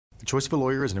choice of a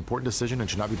lawyer is an important decision and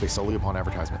should not be based solely upon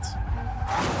advertisements.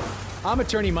 I'm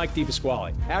attorney Mike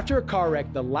DePasquale. After a car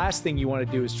wreck, the last thing you want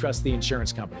to do is trust the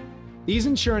insurance company. These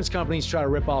insurance companies try to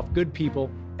rip off good people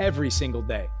every single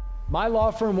day. My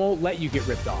law firm won't let you get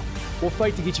ripped off. We'll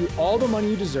fight to get you all the money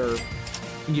you deserve,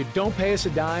 and you don't pay us a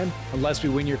dime unless we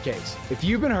win your case. If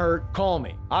you've been hurt, call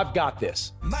me. I've got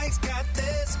this. Mike's got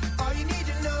this. All you need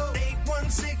to know,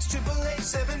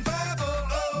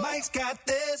 816-888-7500. Mike's got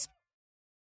this.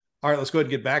 All right, let's go ahead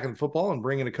and get back in football and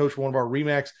bring in a coach for one of our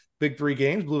RE/MAX Big Three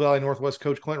games, Blue Valley Northwest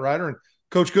coach Clint Ryder. And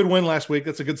Coach, good win last week.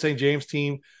 That's a good St. James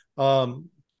team.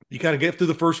 You kind of get through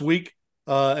the first week,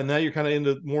 and now you're kind of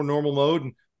into more normal mode.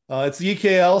 And it's the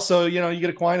EKL, so, you get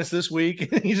Aquinas this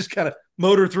week. You just kind of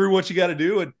motor through what you got to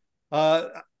do. And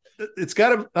it's got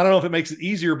to – I don't know if it makes it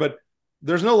easier, but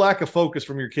there's no lack of focus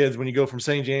from your kids when you go from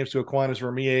St. James to Aquinas or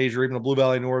a Miege or even a Blue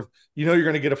Valley North. You're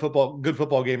going to get a good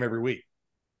football game every week.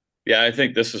 Yeah, I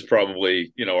think this is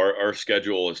probably, our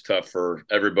schedule is tough for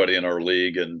everybody in our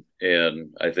league. And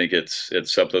I think it's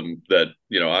something that,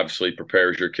 obviously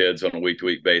prepares your kids on a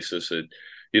week-to-week basis.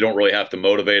 You don't really have to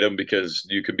motivate them because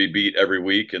you can be beat every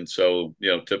week. And so,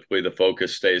 typically the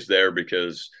focus stays there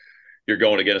because you're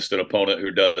going against an opponent who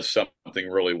does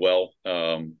something really well.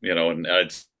 And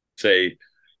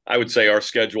I would say our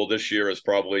schedule this year is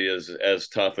probably as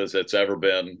tough as it's ever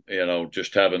been,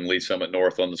 just having Lee Summit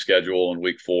North on the schedule in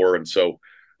week 4. And so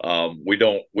we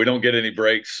don't get any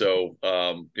breaks. So,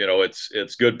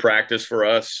 it's good practice for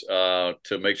us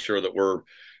to make sure that we're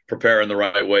preparing the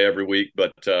right way every week,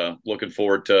 but looking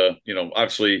forward to,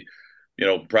 obviously,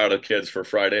 proud of kids for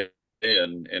Friday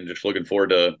and just looking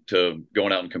forward to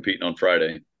going out and competing on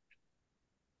Friday.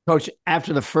 Coach,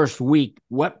 after the first week,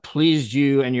 what pleased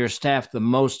you and your staff the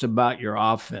most about your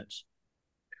offense?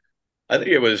 I think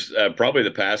it was probably the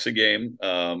passing game.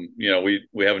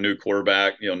 We have a new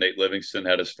quarterback. Nate Livingston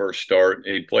had his first start.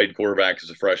 He played quarterback as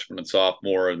a freshman and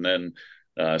sophomore, and then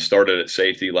started at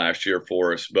safety last year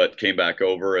for us, but came back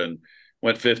over and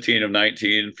went 15 of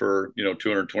 19 for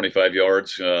 225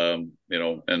 yards. And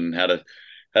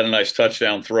had a nice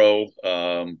touchdown throw,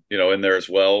 in there as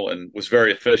well, and was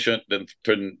very efficient. Didn't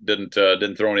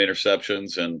throw any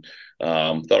interceptions, and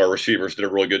thought our receivers did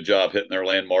a really good job hitting their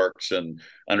landmarks and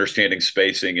understanding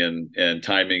spacing and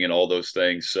timing and all those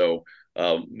things. So,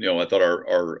 I thought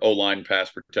our O-line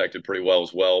pass protected pretty well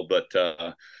as well. But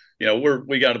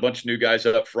we got a bunch of new guys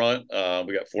up front.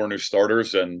 We got 4 new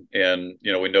starters, and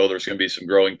we know there's going to be some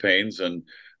growing pains, and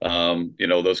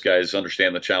those guys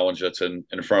understand the challenge that's in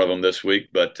front of them this week,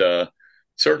 but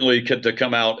certainly to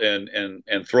come out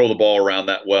and throw the ball around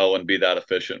that well and be that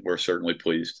efficient, we're certainly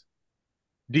pleased.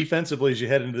 Defensively, as you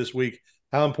head into this week,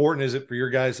 how important is it for your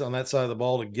guys on that side of the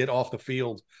ball to get off the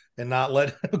field and not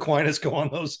let Aquinas go on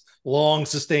those long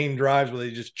sustained drives where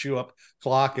they just chew up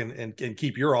clock and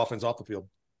keep your offense off the field?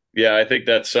 Yeah, I think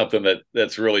that's something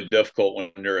that's really difficult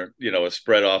when you're, a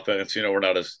spread offense. We're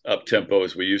not as up tempo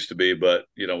as we used to be, but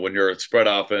when you're a spread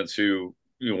offense, you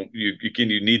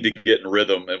need to get in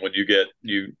rhythm, and when you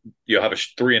have a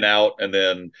 3 and out, and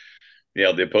then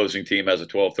the opposing team has a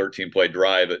 12, 13 play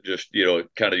drive, it just you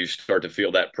start to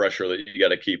feel that pressure that you got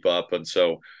to keep up, and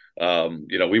so.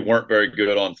 We weren't very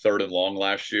good on 3rd and long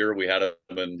last year. We had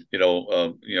them in,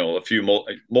 a few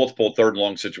multiple 3rd and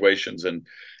long situations and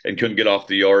couldn't get off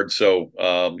the yard. So,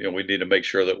 we need to make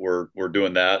sure that we're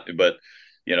doing that. But,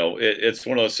 it's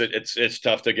one of those, it's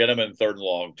tough to get them in 3rd and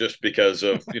long just because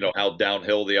of, how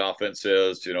downhill the offense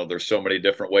is. There's so many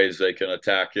different ways they can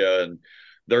attack you, and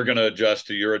they're going to adjust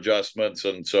to your adjustments.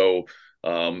 And so,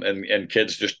 and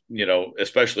kids just,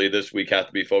 especially this week, have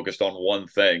to be focused on one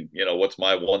thing. What's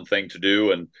my one thing to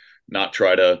do, and not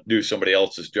try to do somebody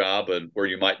else's job, and where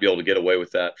you might be able to get away with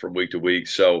that from week to week.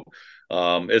 So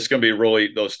it's going to be really,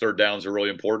 those 3rd downs are really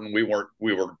important. We were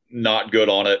not good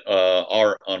on it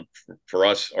for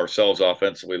us ourselves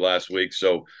offensively last week.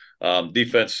 So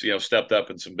defense, stepped up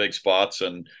in some big spots,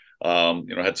 and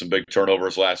had some big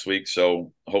turnovers last week.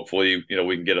 So hopefully,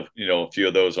 we can get a few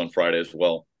of those on Friday as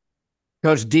well.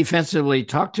 Coach, defensively,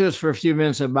 talk to us for a few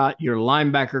minutes about your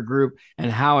linebacker group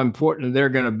and how important they're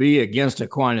going to be against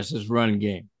Aquinas' run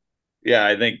game. Yeah,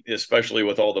 I think especially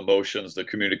with all the motions, the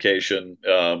communication,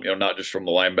 not just from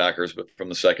the linebackers, but from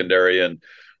the secondary, and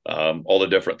all the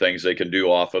different things they can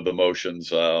do off of the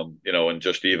motions, and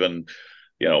just even,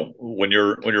 when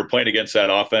you're playing against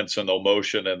that offense and they'll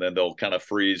motion and then they'll kind of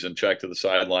freeze and check to the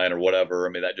sideline or whatever.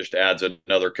 I mean, that just adds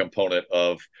another component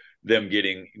of them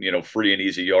getting, free and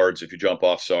easy yards if you jump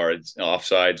offsides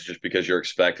just because you're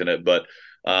expecting it. But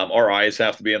our eyes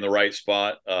have to be in the right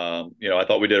spot. I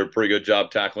thought we did a pretty good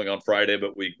job tackling on Friday,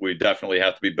 but we definitely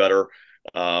have to be better.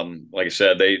 Like I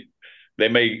said, they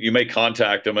you may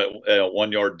contact them at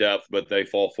 1 yard depth, but they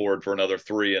fall forward for another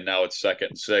 3, and now it's 2nd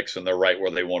and 6, and they're right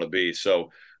where they want to be.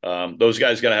 So those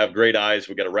guys got to have great eyes.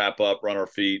 We got to wrap up, run our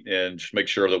feet, and just make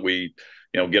sure that we,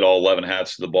 get all 11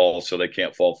 hats to the ball so they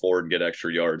can't fall forward and get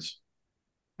extra yards.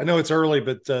 I know it's early,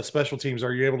 but special teams,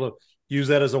 are you able to use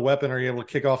that as a weapon? Are you able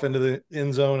to kick off into the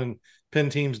end zone and pin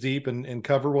teams deep and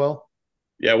cover well?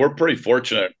 Yeah, we're pretty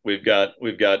fortunate. We've got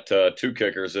 2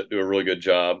 kickers that do a really good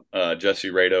job. Jesse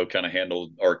Rado kind of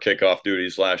handled our kickoff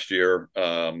duties last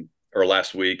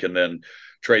week, and then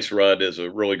Trace Rudd is a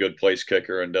really good place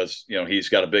kicker and does, he's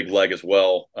got a big leg as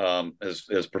well.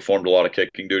 Has performed a lot of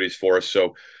kicking duties for us.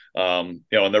 So, and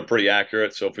they're pretty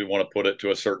accurate. So if we want to put it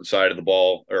to a certain side of the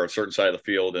ball or a certain side of the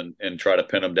field and try to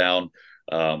pin them down,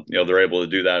 they're able to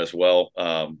do that as well.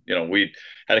 We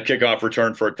had a kickoff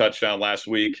return for a touchdown last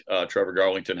week. Trevor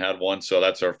Garlington had one. So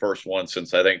that's our first one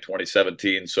since I think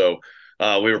 2017. So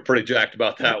we were pretty jacked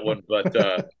about that one, but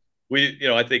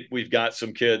I think we've got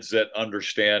some kids that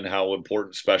understand how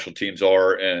important special teams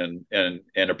are and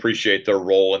appreciate their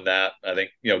role in that. I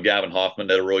think, Gavin Hoffman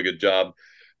did a really good job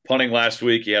punting last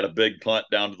week. He had a big punt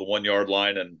down to the 1 yard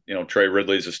line, and, Trey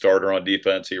Ridley's a starter on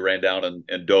defense. He ran down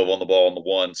and dove on the ball on the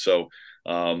 1. So,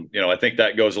 I think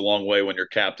that goes a long way when your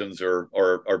captains are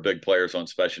big players on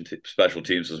special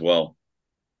teams as well.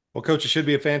 Well, Coach, it should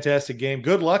be a fantastic game.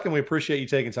 Good luck, and we appreciate you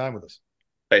taking time with us.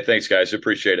 Hey, thanks, guys.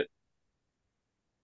 Appreciate it.